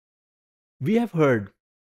We have heard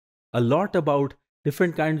a lot about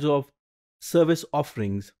different kinds of service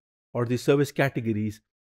offerings or the service categories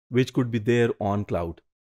which could be there on cloud.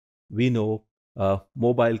 We know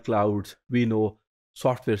mobile clouds, we know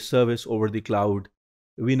software service over the cloud,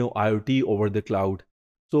 we know IoT over the cloud.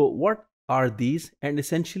 So what are these? And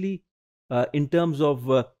essentially, in terms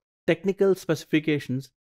of technical specifications,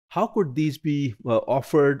 how could these be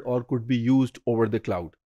offered or could be used over the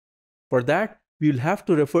cloud? For that, we will have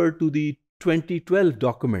to refer to the 2012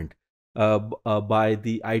 document by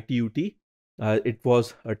the ITUT. It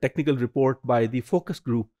was a technical report by the focus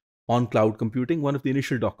group on cloud computing, one of the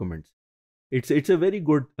initial documents. It's a very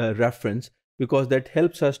good reference because that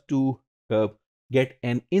helps us to get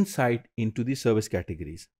an insight into the service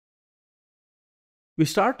categories. We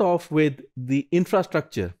start off with the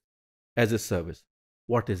infrastructure as a service.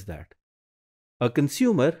 What is that? A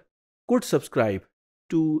consumer could subscribe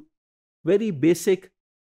to very basic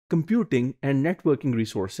computing and networking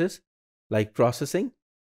resources like processing,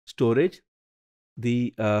 storage,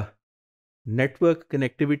 the network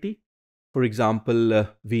connectivity, for example,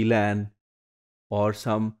 VLAN, or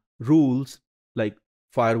some rules like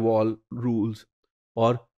firewall rules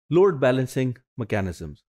or load balancing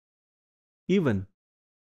mechanisms. Even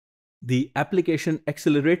the application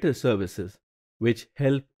accelerator services, which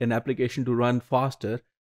help an application to run faster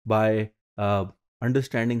by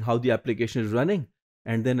understanding how the application is running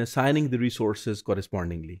and then assigning the resources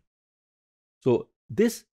correspondingly. So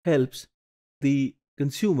this helps the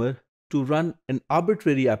consumer to run an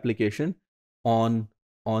arbitrary application on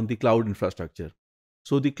the cloud infrastructure.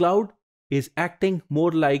 So the cloud is acting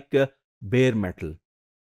more like bare metal.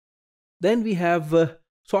 Then we have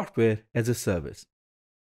software as a service.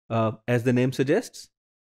 As the name suggests,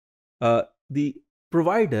 the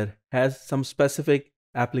provider has some specific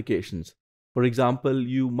applications. For example,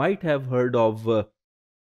 you might have heard of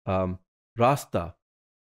Rasta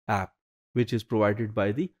app, which is provided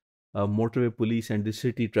by the motorway police and the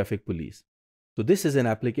city traffic police. So this is an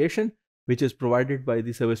application which is provided by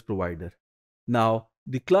the service provider. Now,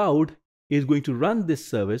 the cloud is going to run this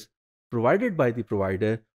service provided by the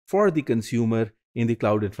provider for the consumer in the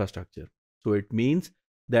cloud infrastructure. So it means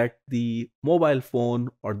that the mobile phone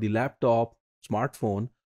or the laptop, smartphone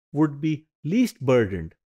would be least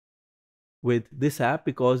burdened with this app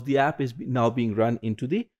because the app is now being run into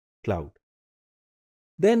the cloud.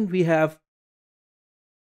 Then we have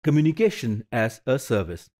communication as a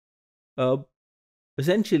service.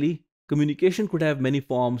 Essentially, communication could have many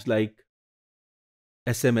forms like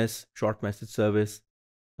SMS, short message service,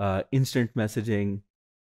 instant messaging,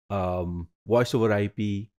 voice over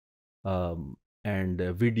IP, and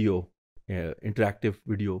video, interactive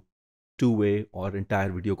video, two-way or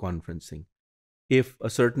entire video conferencing. If a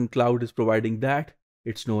certain cloud is providing that,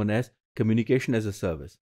 it's known as communication as a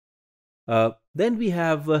service. Then we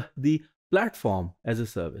have the platform as a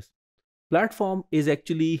service. Platform is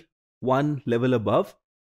actually one level above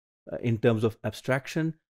in terms of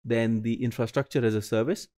abstraction than the infrastructure as a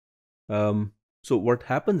service. So what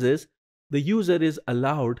happens is the user is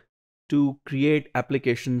allowed to create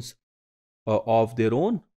applications of their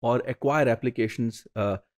own or acquire applications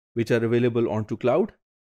which are available onto cloud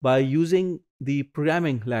by using the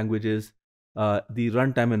programming languages, the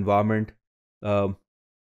runtime environment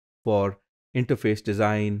for interface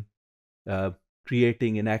design,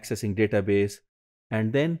 creating and accessing database,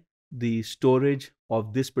 and then the storage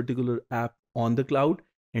of this particular app on the cloud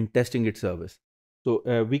and testing its service.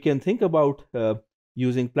 So we can think about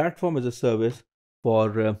using platform as a service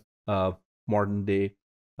for modern day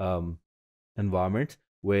environments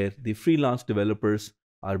where the freelance developers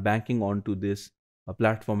are banking onto this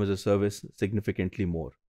platform as a service significantly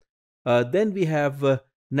more. Then we have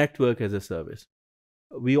network as a service.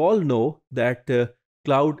 We all know that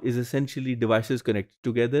cloud is essentially devices connected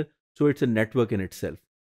together, so it's a network in itself.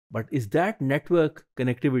 But is that network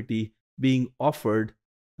connectivity being offered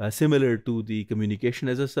similar to the communication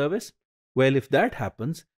as a service? Well, if that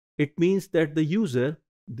happens, it means that the user,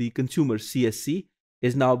 the consumer CSC,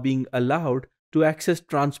 is now being allowed to access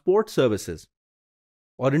transport services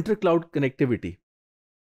or intercloud connectivity.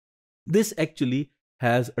 This actually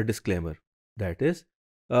has a disclaimer. That is,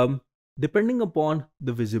 depending upon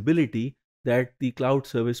the visibility that the cloud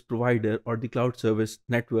service provider or the cloud service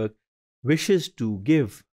network wishes to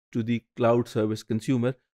give to the cloud service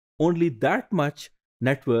consumer, only that much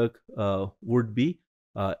network would be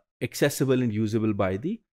accessible and usable by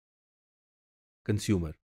the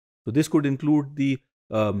consumer. So this could include the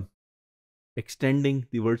extending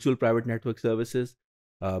the virtual private network services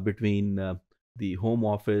between the home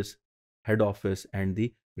office, head office, and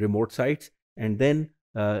the remote sites, and then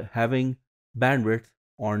having bandwidth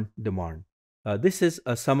on demand. This is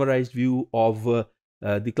a summarized view of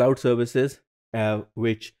the cloud services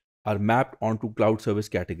which are mapped onto cloud service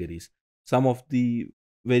categories. Some of the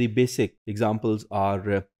very basic examples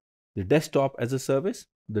are the desktop as a service.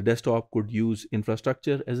 The desktop could use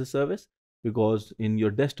infrastructure as a service, because in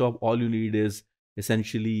your desktop, all you need is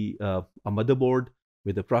essentially a motherboard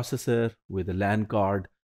with a processor, with a LAN card,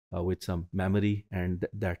 with some memory, and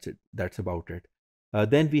that's it. That's about it.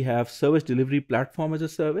 Then we have service delivery platform as a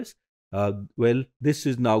service. Well, this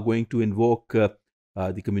is now going to invoke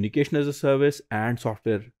the communication as a service and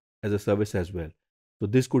software as a service as well. So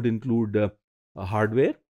this could include a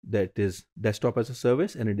hardware, that is desktop as a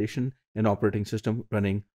service, in addition an operating system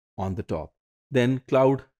running on the top. Then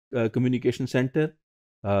cloud communication center,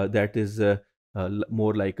 that is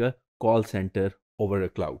more like a call center over a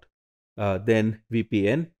cloud. Then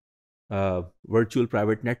VPN, virtual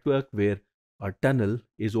private network, where a tunnel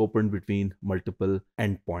is opened between multiple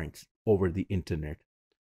endpoints over the internet.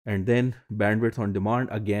 And then bandwidth on demand,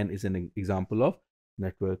 again, is an example of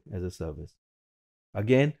network as a service.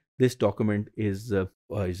 Again, this document is a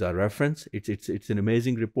reference. It's an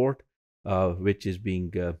amazing report which is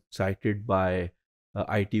being cited by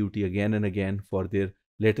ITUT again and again for their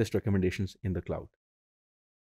latest recommendations in the cloud.